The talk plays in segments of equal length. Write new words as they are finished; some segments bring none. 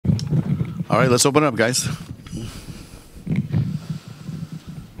All right, let's open it up, guys.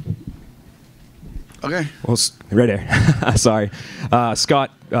 Okay. Well, right there. Sorry.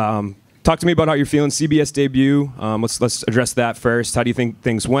 Scott, talk to me about how you're feeling. CBS debut. Let's address that first. How do you think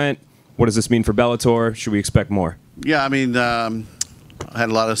things went? What does this mean for Bellator? Should we expect more? Yeah, I mean, I had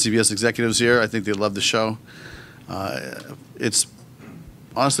a lot of CBS executives here. I think they love the show. It's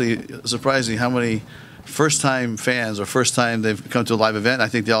honestly surprising how many first-time fans or first time they've come to a live event. I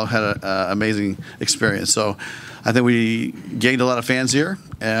think they all had an amazing experience. So I think we gained a lot of fans here,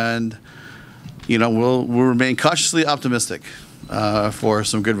 and we'll remain cautiously optimistic for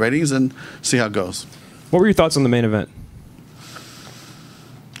some good ratings and see how it goes. What were your thoughts on the main event?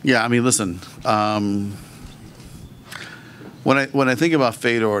 Yeah, I mean, listen. When I think about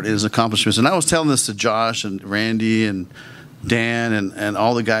Fedor and his accomplishments, and I was telling this to Josh and Randy and Dan and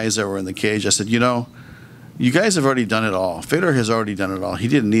all the guys that were in the cage, I said, you guys have already done it all. Fedor has already done it all. He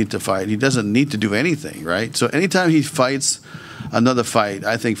didn't need to fight. He doesn't need to do anything, right? So anytime he fights another fight,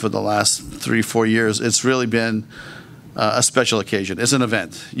 I think for the last 3-4 years, it's really been a special occasion. It's an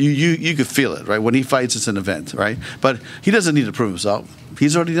event. You could feel it, right? When he fights, it's an event, right? But he doesn't need to prove himself.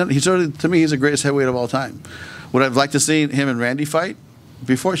 He's already done. To me, he's the greatest heavyweight of all time. Would I have liked to see him and Randy fight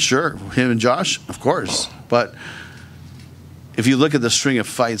before? Sure. Him and Josh, of course. But if you look at the string of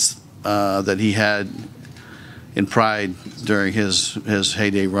fights that he had in Pride during his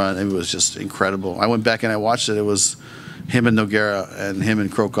heyday run, it was just incredible. I went back and I watched it. It was him and Nogueira and him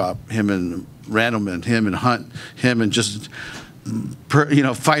and Krokop, him and Randleman, him and Hunt, him and just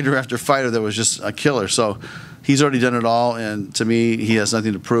fighter after fighter that was just a killer. So he's already done it all, and to me, he has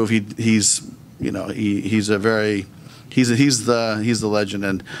nothing to prove. He's the legend.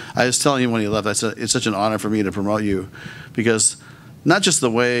 And I was telling him when he left, I said it's such an honor for me to promote you, because not just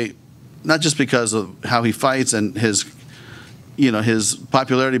because of how he fights and his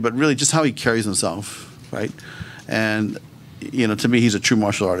popularity, but really just how he carries himself, right? And to me, he's a true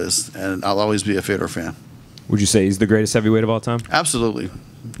martial artist, and I'll always be a Fedor fan. Would you say he's the greatest heavyweight of all time? Absolutely.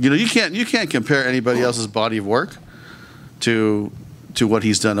 You can't compare anybody else's body of work to what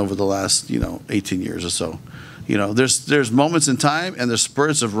he's done over the last 18 years or so. There's moments in time and there's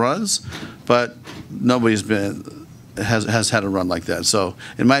spurts of runs, but nobody's has had a run like that. So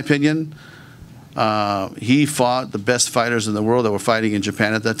in my opinion, he fought the best fighters in the world that were fighting in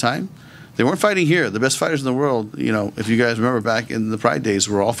Japan at that time. They weren't fighting here. The best fighters in the world, if you guys remember back in the Pride days,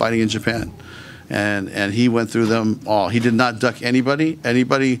 were all fighting in Japan. And he went through them all. He did not duck anybody.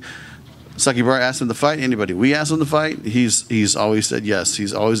 Sakibara asked him to fight. Anybody we asked him to fight, he's always said yes.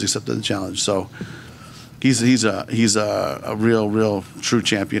 He's always accepted the challenge. So he's a real true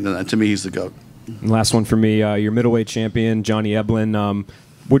champion, and to me, he's the GOAT. Last one for me, your middleweight champion, Johnny Eblen.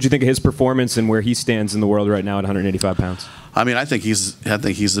 What'd you think of his performance and where he stands in the world right now at 185 pounds? I mean, I think he's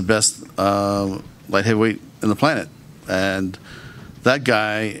the best light heavyweight in the planet, and that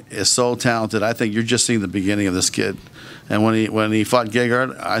guy is so talented. I think you're just seeing the beginning of this kid. And when he fought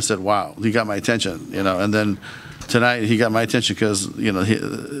Gegard, I said, "Wow, he got my attention." And then tonight he got my attention because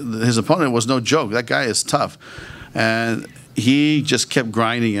his opponent was no joke. That guy is tough, and he just kept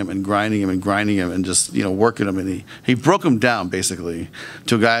grinding him and grinding him and grinding him and just working him, and he broke him down basically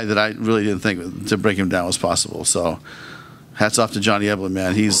to a guy that I really didn't think to break him down was possible. So hats off to Johnny Eblen,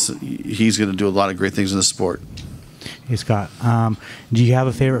 man. He's going to do a lot of great things in the sport. Hey Scott, do you have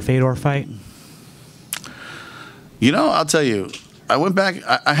a favorite Fedor fight? I'll tell you, I went back.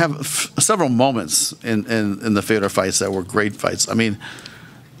 I have several moments in the Fedor fights that were great fights. I mean,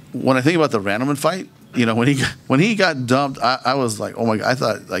 when I think about the Randleman fight, when he got dumped, I was like, oh my God, I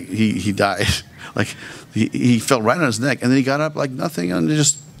thought like he died. Like he fell right on his neck, and then he got up like nothing and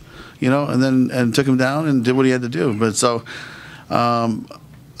just and took him down and did what he had to do. But so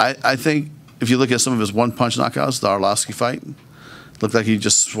I think if you look at some of his one-punch knockouts, the Arlovsky fight, looked like he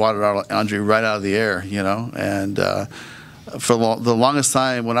just swatted Andre right out of the air, And for the longest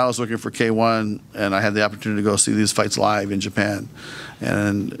time, when I was working for K1 and I had the opportunity to go see these fights live in Japan,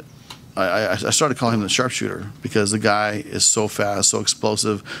 and I started calling him the sharpshooter because the guy is so fast, so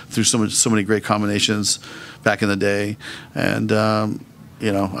explosive, through so many great combinations back in the day. And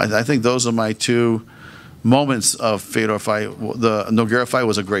I think those are my two moments of Fedor fight. The Nogueira fight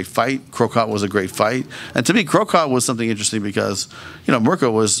was a great fight. Krokop was a great fight. And to me, Krokop was something interesting because, Mirko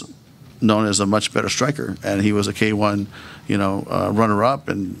was known as a much better striker, and he was a K1, runner-up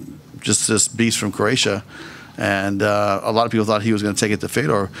and just this beast from Croatia. And a lot of people thought he was going to take it to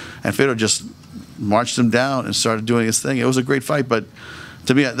Fedor, and Fedor just marched him down and started doing his thing. It was a great fight, but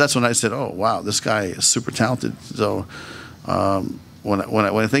to me, that's when I said, oh, wow, this guy is super talented. So when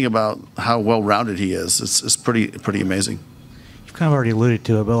I think about how well-rounded he is, it's pretty amazing. You've kind of already alluded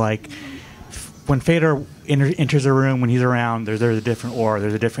to it, but when Fedor enters a room, when he's around, there's a different aura,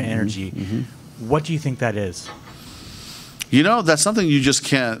 there's a different energy. What do you think that is? You know, that's something you just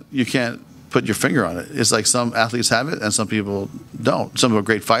can't put your finger on it. It's like some athletes have it and some people don't. Some are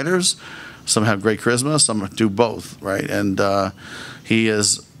great fighters, some have great charisma, some do both, right? And he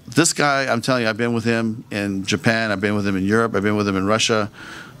is this guy. I'm telling you, I've been with him in Japan, I've been with him in Europe, I've been with him in Russia,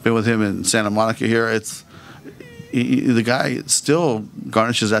 been with him in Santa Monica here. The guy still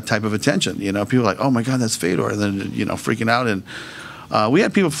garnishes that type of attention. You know, people are like, oh my God, that's Fedor, and then, you know, freaking out. And we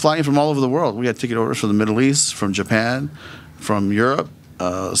had people flying from all over the world. We had ticket orders from the Middle East, from Japan, from Europe,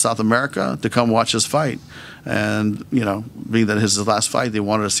 South America, to come watch this fight. And, you know, being that his last fight, they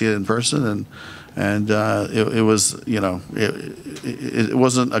wanted to see it in person. And it was, you know, it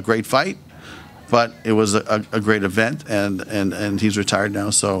wasn't a great fight, but it was a great event. And he's retired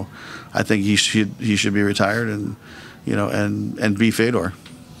now, so I think he should be retired and, you know, and be Fedor.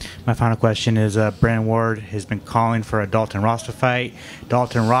 My final question is, Brandon Ward has been calling for a Dalton Rasta fight.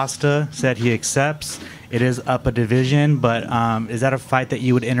 Dalton Rasta said he accepts. It is up a division, but is that a fight that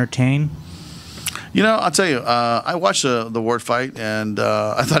you would entertain? You know, I'll tell you, I watched the Ward fight, and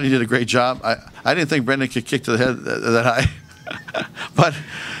I thought he did a great job. I didn't think Brandon could kick to the head that high. But,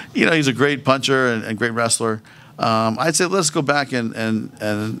 you know, he's a great puncher and great wrestler. I'd say let's go back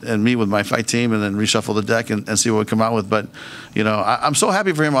and meet with my fight team and then reshuffle the deck and see what we come out with. But, you know, I'm so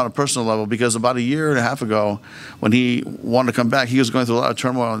happy for him on a personal level, because about a year and a half ago, when he wanted to come back, he was going through a lot of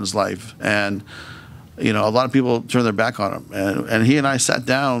turmoil in his life. And, you know, a lot of people turned their back on him. And he and I sat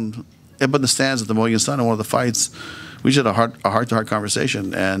down up in the stands at the Mohegan Sun in one of the fights. We just had a heart-to-heart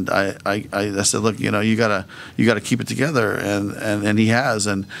conversation, and I said, look, you know, you gotta keep it together, and he has,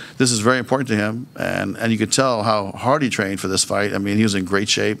 and this is very important to him, and you could tell how hard he trained for this fight. I mean, he was in great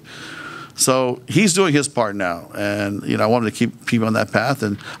shape, so he's doing his part now, and you know, I wanted to keep him on that path,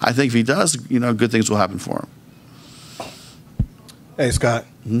 and I think if he does, you know, good things will happen for him. Hey, Scott.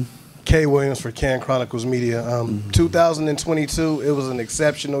 Kay Williams for Can Chronicles Media. 2022, it was an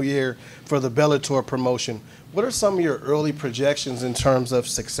exceptional year for the Bellator promotion. What are some of your early projections in terms of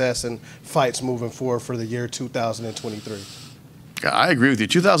success and fights moving forward for the year 2023? I agree with you.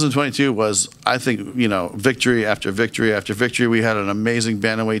 2022 was, I think, you know, victory after victory after victory. We had an amazing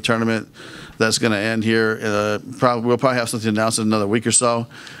bantamweight tournament that's going to end here. We'll probably have something to announce in another week or so.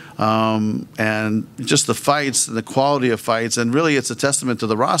 And just the fights and the quality of fights, and really it's a testament to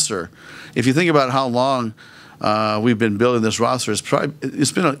the roster. If you think about how long we've been building this roster,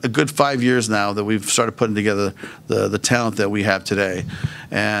 it's been a good 5 years now that we've started putting together the talent that we have today.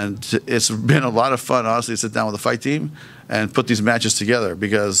 And it's been a lot of fun, honestly, to sit down with the fight team and put these matches together,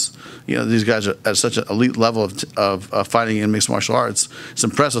 because, you know, these guys are at such an elite level of fighting in mixed martial arts. It's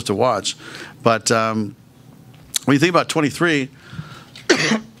impressive to watch. But when you think about 23,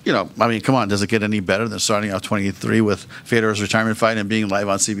 you know, I mean, come on, does it get any better than starting out 23 with Fedor's retirement fight and being live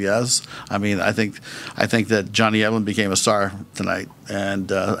on CBS? I mean, I think that Johnny Eblen became a star tonight, and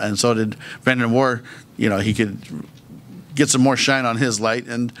so did Brandon Ward. You know, he could get some more shine on his light,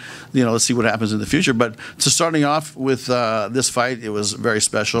 and, you know, let's see what happens in the future. But to starting off with this fight, it was very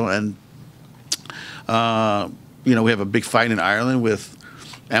special, and you know, we have a big fight in Ireland with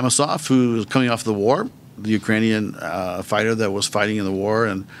Amosov, who's coming off the war, the Ukrainian fighter that was fighting in the war.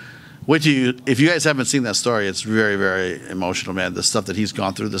 And if you guys haven't seen that story, it's very, very emotional, man. The stuff that he's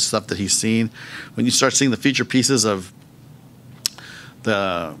gone through, the stuff that he's seen. When you start seeing the feature pieces of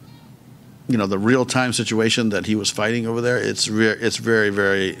the, you know, the real-time situation that he was fighting over there, it's very,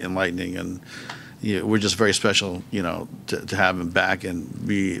 very enlightening. And you know, we're just very special, you know, to have him back and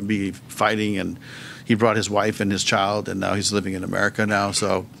be fighting. And he brought his wife and his child, and now he's living in America now.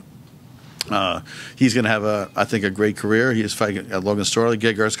 So he's going to have, I think, a great career. He's fighting at Logan Storley.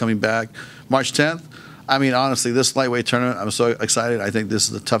 Gegard's coming back March 10th. I mean, honestly, this lightweight tournament, I'm so excited. I think this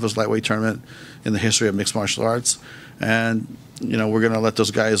is the toughest lightweight tournament in the history of mixed martial arts. And, you know, we're going to let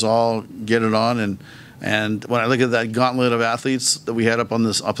those guys all get it on. And when I look at that gauntlet of athletes that we had up on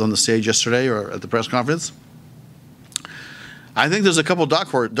the stage yesterday or at the press conference, I think there's a couple dark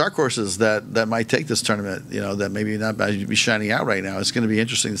horses that might take this tournament, you know, that maybe not be shining out right now. It's going to be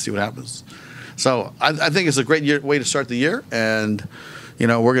interesting to see what happens. So I think it's a great way to start the year, and, you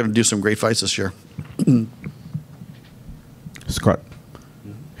know, we're going to do some great fights this year. Scott,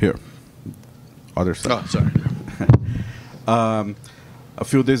 here. Other side. Oh, sorry. A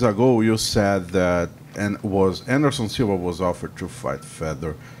few days ago, you said that Anderson Silva was offered to fight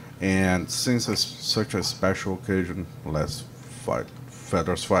Fedor, and since it's such a special occasion, let's fight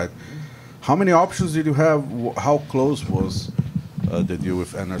Fedor's fight. How many options did you have? How close was the deal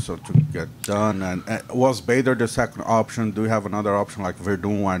with Anderson to get done? And was Bader the second option? Do you have another option like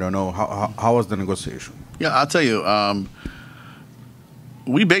Verdun? I don't know. How was the negotiation? Yeah, I'll tell you.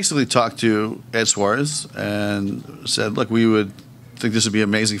 We basically talked to Ed Suarez and said, look, we would think this would be an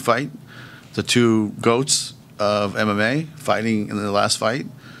amazing fight. The two GOATs of MMA fighting in the last fight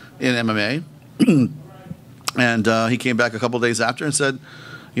in MMA. And he came back a couple of days after and said,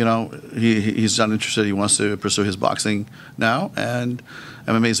 you know, he's not interested. He wants to pursue his boxing now. And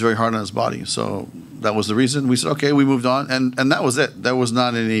MMA is very hard on his body. So that was the reason. We said, okay, we moved on. And that was it. There was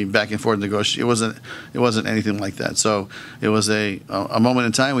not any back and forth negotiation. It wasn't anything like that. So it was a moment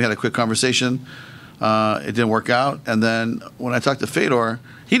in time. We had a quick conversation. It didn't work out. And then when I talked to Fedor,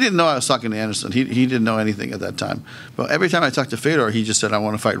 he didn't know I was talking to Anderson. He didn't know anything at that time. But every time I talked to Fedor, he just said, I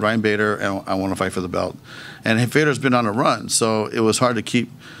want to fight Ryan Bader and I want to fight for the belt. And Fedor's been on a run, so it was hard to keep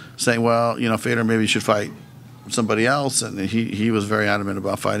saying, well, you know, Fedor maybe should fight somebody else. And he was very adamant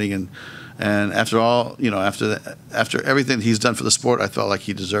about fighting. And after all, you know, after everything he's done for the sport, I felt like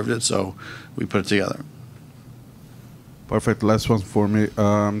he deserved it. So we put it together. Perfect. Last one for me.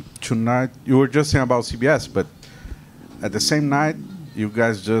 Tonight, you were just saying about CBS, but at the same night, you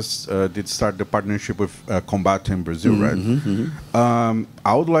guys just did start the partnership with Combate in Brazil, right? Mm-hmm.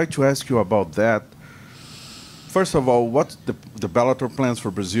 I would like to ask you about that. First of all, what's the Bellator plans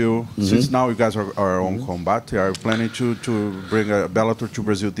for Brazil? Mm-hmm. Since now you guys are on Combate, are you planning to bring a Bellator to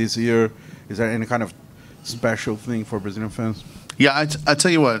Brazil this year? Is there any kind of special thing for Brazilian fans? Yeah, I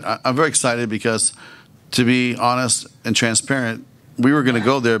tell you what, I'm very excited because, to be honest and transparent, we were going to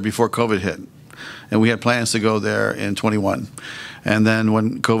go there before COVID hit. And we had plans to go there in 21. And then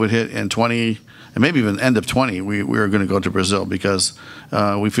when COVID hit in 20, and maybe even end of 20, we were going to go to Brazil because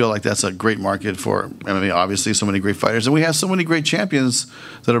we feel like that's a great market for MMA, obviously, so many great fighters. And we have so many great champions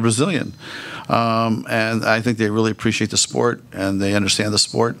that are Brazilian. And I think they really appreciate the sport and they understand the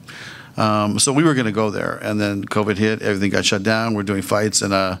sport. So we were going to go there. And then COVID hit, everything got shut down. We're doing fights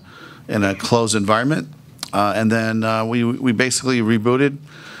in a closed environment. And then we basically rebooted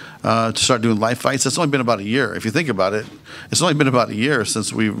to start doing live fights. It's only been about a year. If you think about it, it's only been about a year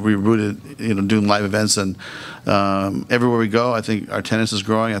since we rebooted, you know, doing live events. And everywhere we go, I think our attendance is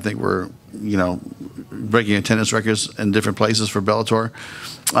growing. I think we're, you know, breaking attendance records in different places for Bellator.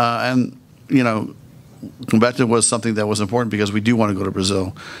 And, you know, Combate was something that was important because we do want to go to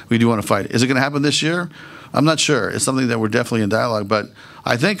Brazil. We do want to fight. Is it going to happen this year? I'm not sure. It's something that we're definitely in dialogue, but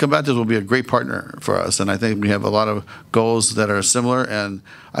I think Combate will be a great partner for us, and I think we have a lot of goals that are similar, and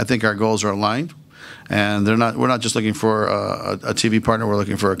I think our goals are aligned. And we're not just looking for a TV partner. We're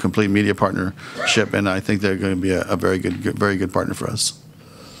looking for a complete media partnership, and I think they're going to be a very good partner for us.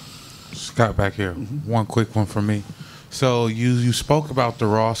 Scott, back here. One quick one for me. So you spoke about the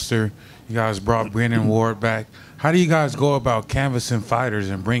roster. You guys brought Brennan Ward back. How do you guys go about canvassing fighters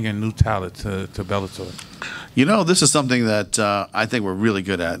and bringing new talent to Bellator? You know, this is something that I think we're really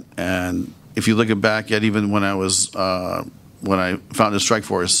good at. And if you look back at even when I founded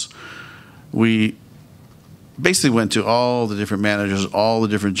Strikeforce, we basically went to all the different managers, all the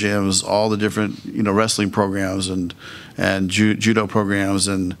different gyms, all the different, you know, wrestling programs and judo programs,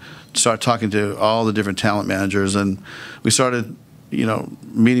 and started talking to all the different talent managers. And we started, you know,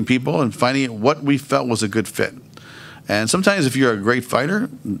 meeting people and finding what we felt was a good fit. And sometimes if you're a great fighter,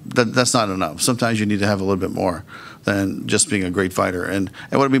 that's not enough. Sometimes you need to have a little bit more than just being a great fighter. And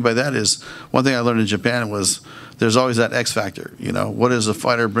what I mean by that is, one thing I learned in Japan was there's always that X factor. You know, what is a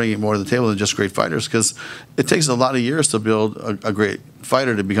fighter bringing more to the table than just great fighters? Because it takes a lot of years to build a great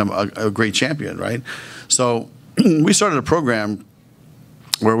fighter to become a great champion, right? So we started a program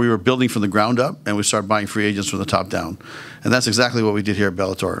where we were building from the ground up, and we started buying free agents from the top down. And that's exactly what we did here at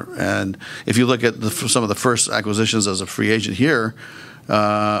Bellator. And if you look at some of the first acquisitions as a free agent here,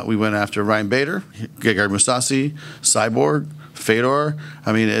 we went after Ryan Bader, Gegard Mousasi, Cyborg, Fedor.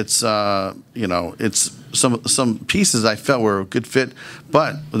 I mean, it's you know, it's some pieces I felt were a good fit.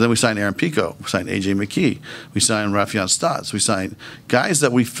 But then we signed Aaron Pico, we signed AJ McKee, we signed Rafian Stotts, we signed guys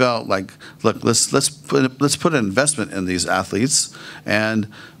that we felt like, look, let's put an investment in these athletes and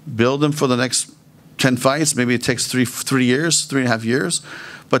build them for the next 10 fights. Maybe it takes 3.5 years,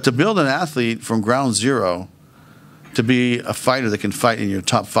 but to build an athlete from ground zero to be a fighter that can fight in your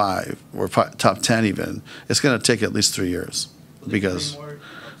top 5 or top 10 even, it's going to take at least 3 years, because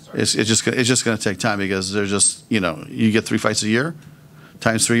it's just going to take time, because there's just, you know, you get 3 fights a year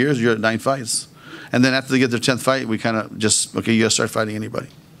times 3 years, you're at 9 fights. And then after they get their 10th fight, we kind of just, okay, you got to start fighting anybody.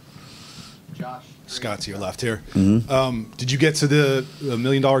 Josh, Scott, to your left here. Did you get to the $1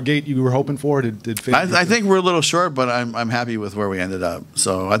 million gate you were hoping for? Did Fedor I think we're a little short, but I'm happy with where we ended up.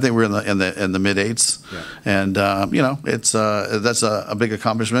 So I think we're in the mid eights, and it's that's a big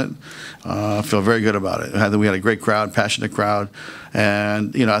accomplishment. I feel very good about it. We had a great crowd, passionate crowd,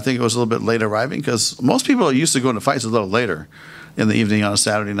 and I think it was a little bit late arriving because most people are used to going to fights a little later in the evening on a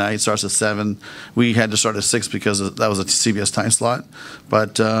Saturday night. It starts at 7. We had to start at 6 because that was a CBS time slot.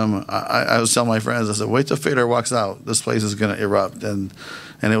 But I was telling my friends, I said, wait till Fedor walks out. This place is going to erupt. And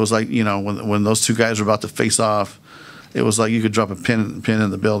it was like, when those two guys were about to face off, it was like you could drop a pin in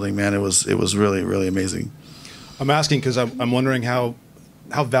the building, man. It was really, really amazing. I'm asking because I'm wondering how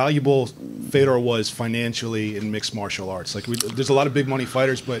valuable Fedor was financially in mixed martial arts. Like, there's a lot of big money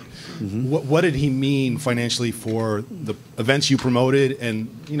fighters, but what did he mean financially for the events you promoted, and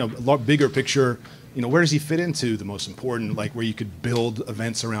a lot bigger picture? Where does he fit into the most important, like where you could build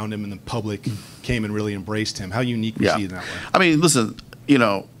events around him and the public came and really embraced him? How unique was he in that way? I mean, listen,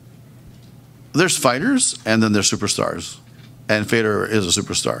 there's fighters and then there's superstars, and Fedor is a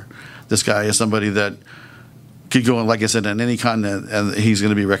superstar. This guy is somebody that could go, like I said, on any continent, and he's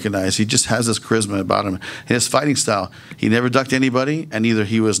going to be recognized. He just has this charisma about him. His fighting style, he never ducked anybody, and either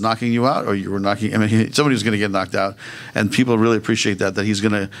he was knocking you out or you were knocking. I mean, somebody was going to get knocked out, and people really appreciate that. That he's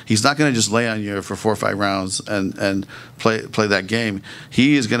not going to just lay on you for 4 or 5 rounds and play that game.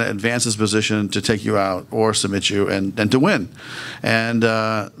 He is going to advance his position to take you out or submit you and to win. And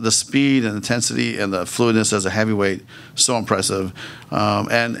the speed and intensity and the fluidness as a heavyweight, so impressive.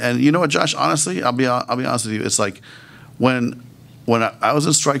 And you know what, Josh? Honestly, I'll be honest with you. It's like when I was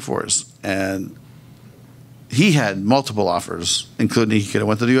in Strikeforce and he had multiple offers, including he could have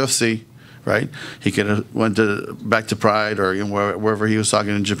went to the UFC, right? He could have went back to Pride or wherever he was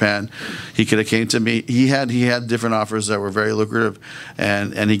talking in Japan. He could have came to me. He had different offers that were very lucrative,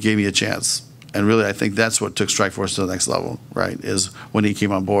 and he gave me a chance. And really, I think that's what took Strikeforce to the next level, right, is when he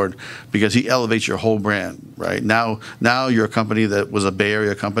came on board, because he elevates your whole brand, right? Now you're a company that was a Bay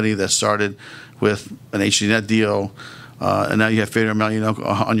Area company that started with an HDNet deal, and now you have Fedor Emelianenko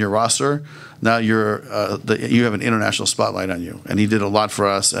on your roster. Now you have an international spotlight on you, and he did a lot for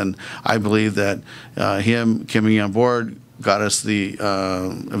us. And I believe that him coming on board eventually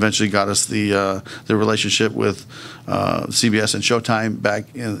got us the relationship with CBS and Showtime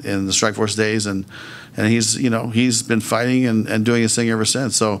back in the Strikeforce days, and he's been fighting and doing his thing ever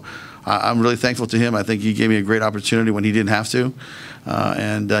since. So I'm really thankful to him. I think he gave me a great opportunity when he didn't have to,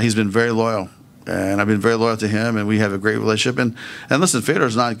 and he's been very loyal. And I've been very loyal to him, and we have a great relationship. And listen,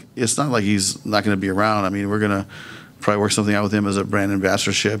 Fedor's it's not like he's not going to be around. I mean, we're going to probably work something out with him as a brand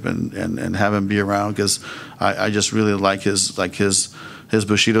ambassadorship and have him be around, because I just really like his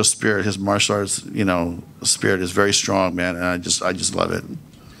Bushido spirit, his martial arts spirit is very strong, man, and I just love it.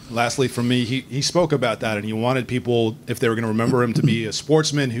 Lastly, from me, he spoke about that, and he wanted people, if they were going to remember him, to be a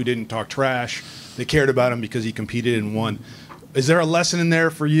sportsman who didn't talk trash. They cared about him because he competed and won. Is there a lesson in there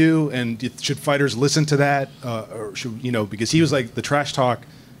for you? And should fighters listen to that, or should because he was like, the trash talk,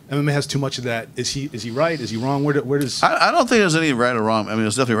 MMA has too much of that. Is he right? Is he wrong? Where does I don't think there's any right or wrong. I mean,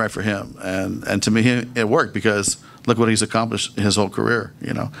 it's definitely right for him, and to me, it worked, because look what he's accomplished his whole career.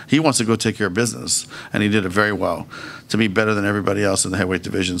 He wants to go take care of business, and he did it very well. To me, better than everybody else in the heavyweight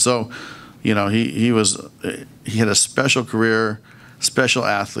division. So, he had a special career, special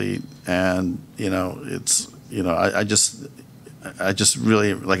athlete, and I just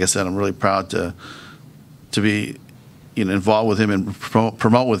really, like I said, I'm really proud to be involved with him and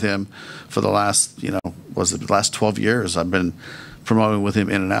promote with him for the last last 12 years. I've been promoting with him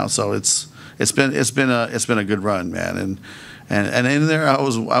in and out, so it's been a good run, man. And in there, I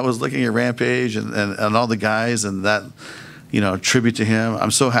was looking at Rampage and all the guys, and that tribute to him. I'm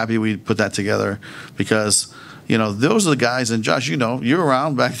so happy we put that together, because those are the guys. And Josh, you're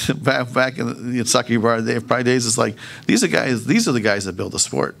around back in the Saki Bar Pride days. It's like these are the guys that built the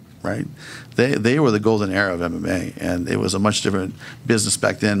sport, right? They were the golden era of MMA, and it was a much different business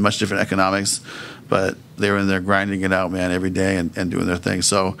back then, much different economics, but they were in there grinding it out, man, every day and doing their thing.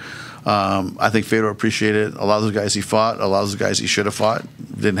 So I think Fedor appreciated a lot of those guys he fought, a lot of those guys he should have fought.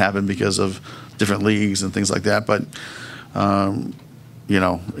 Didn't happen because of different leagues and things like that, but.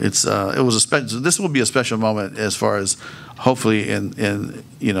 It was this will be a special moment, as far as hopefully in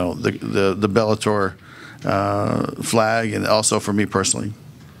the Bellator flag, and also for me personally.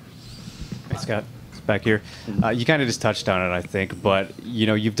 Thanks, Scott. back here. You kind of just touched on it, I think, but you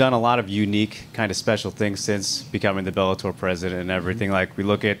know, you've done a lot of unique kind of special things since becoming the Bellator president and everything. Like we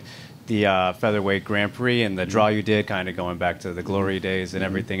look at the featherweight Grand Prix and the draw you did, kind of going back to the glory days and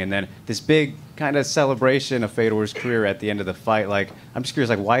everything, and then this big kind of celebration of Fedor's career at the end of the fight. Like, I'm just curious,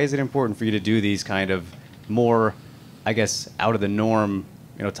 like, why is it important for you to do these kind of more, I guess, out of the norm,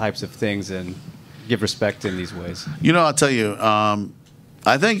 you know, types of things and give respect in these ways? You know, I'll tell you,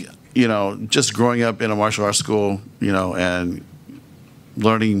 I think, you know, just growing up in a martial arts school, you know, and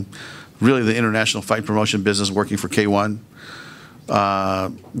learning really the international fight promotion business, working for K1,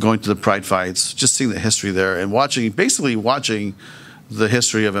 going to the Pride fights, just seeing the history there and basically watching the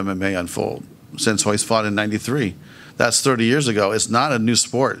history of MMA unfold since Royce fought in '93. That's 30 years ago. It's not a new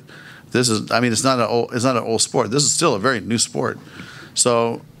sport. This is, I mean, it's not an old sport. This is still a very new sport.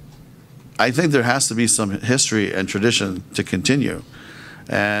 So I think there has to be some history and tradition to continue.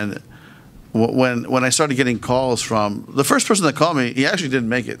 And when I started getting calls from, the first person that called me, he actually didn't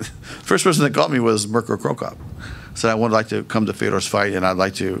make it. The first person that called me was Mirko Krokop. Said, I would like to come to Fedor's fight and I'd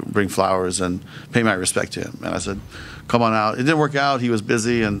like to bring flowers and pay my respect to him. And I said, come on out. It didn't work out. He was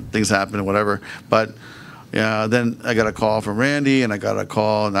busy and things happened and whatever. But yeah, then I got a call from Randy and I got a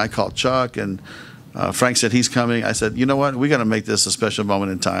call and I called Chuck and Frank said he's coming. I said, you know what? We got to make this a special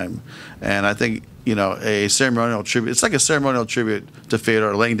moment in time. And I think, you know, a ceremonial tribute. It's like a ceremonial tribute to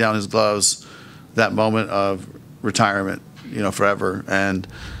Fedor, laying down his gloves, that moment of retirement, you know, forever. And,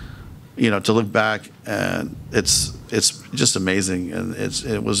 you know, to look back and it's just amazing. And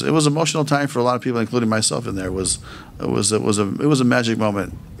it was emotional time for a lot of people, including myself in there. It was a magic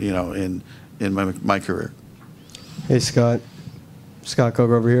moment, you know, in my career. Hey, Scott. Scott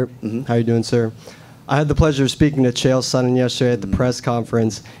Coker over here. How you doing, sir? I had the pleasure of speaking to Chael Sonnen yesterday at the press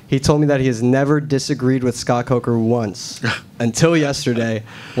conference. He told me that he has never disagreed with Scott Coker once until yesterday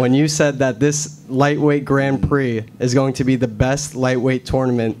when you said that this lightweight Grand Prix is going to be the best lightweight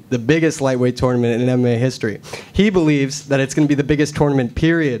tournament, the biggest lightweight tournament in MMA history. He believes that it's going to be the biggest tournament,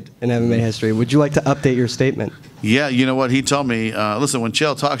 period, in MMA history. Would you like to update your statement? Yeah, you know what? He told me, listen, when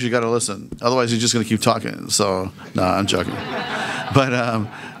Chael talks, you got to listen. Otherwise, he's just going to keep talking. So, no, I'm joking. But,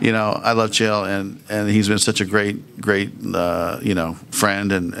 you know, I love Chael, and he's been such a great, you know,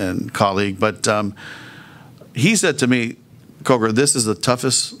 friend and colleague. But he said to me, Coker, this is the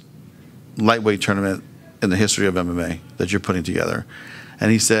toughest lightweight tournament in the history of MMA that you're putting together.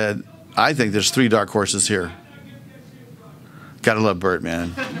 And he said, I think there's 3 dark horses here. Gotta love Bert,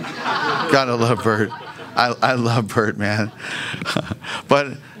 man. Gotta love Bert. I love Bert, man.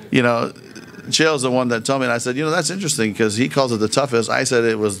 But, you know, Chael's the one that told me, and I said, you know, that's interesting because he calls it the toughest. I said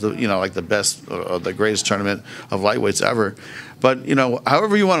it was the, you know, like the best, the greatest tournament of lightweights ever. But, you know,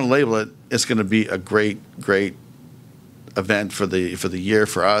 however you want to label it, it's going to be a great event for the year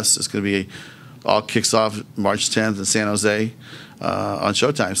for us. It's going to be all kicks off March 10th in San Jose on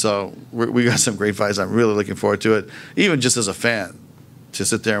Showtime. So we got some great fights. I'm really looking forward to it, even just as a fan. To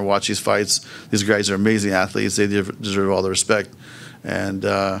sit there and watch these fights. These guys are amazing athletes. They deserve all the respect. And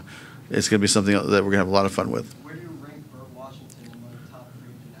it's going to be something that we're going to have a lot of fun with. Where do you rank Bert Washington among the top 3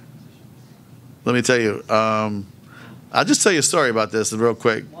 acquisitions? Let me tell you. I'll just tell you a story about this real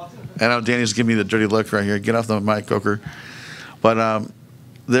quick. I know Danny's giving me the dirty look right here. Get off the mic, Coker. But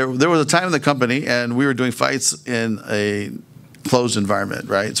there was a time in the company, and we were doing fights in a closed environment,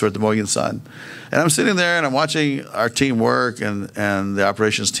 right? So at the Mohegan Sun. And I'm sitting there and I'm watching our team work and the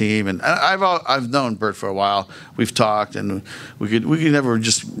operations team. And I've known Bert for a while. We've talked and we could never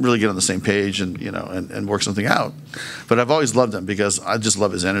just really get on the same page and, you know, and work something out. But I've always loved him because I just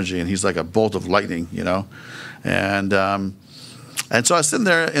love his energy and he's like a bolt of lightning, you know. And so I was sitting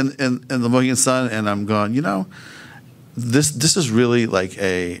there in the Mohegan Sun and I'm going, you know, this is really like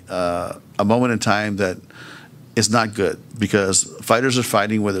a moment in time that is not good because fighters are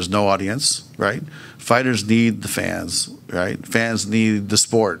fighting where there's no audience, right? Fighters need the fans, right? Fans need the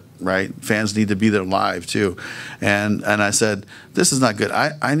sport, right? Fans need to be there live too. And I said, this is not good.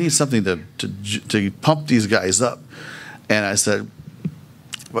 I need something to pump these guys up. And I said,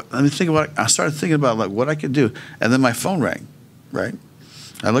 let me think about it. I started thinking about like what I could do. And then my phone rang, right?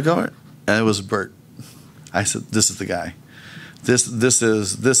 I look over and it was Bert. I said, this is the guy. This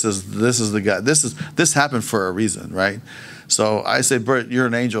is the guy. This happened for a reason, right? So I say, Bert, you're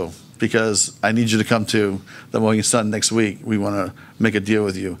an angel because I need you to come to the Mohegan Sun next week. We want to make a deal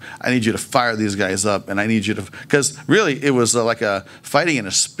with you. I need you to fire these guys up, and I need you to, because really it was like a fighting in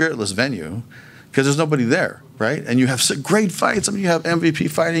a spiritless venue because there's nobody there, right? And you have great fights. I mean, you have MVP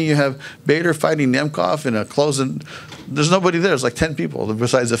fighting, you have Bader fighting Nemkov in a closing. There's nobody there. There's like 10 people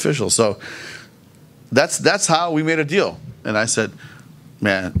besides officials. So that's how we made a deal. And I said,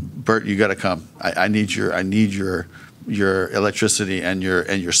 man, Bert, you got to come. I need your electricity and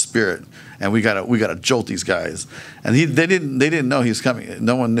your spirit, and we gotta jolt these guys. And they didn't know he was coming.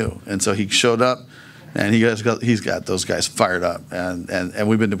 No one knew, and so he showed up, and he's got those guys fired up, and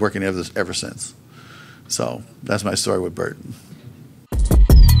we've been working ever since. So that's my story with Bert.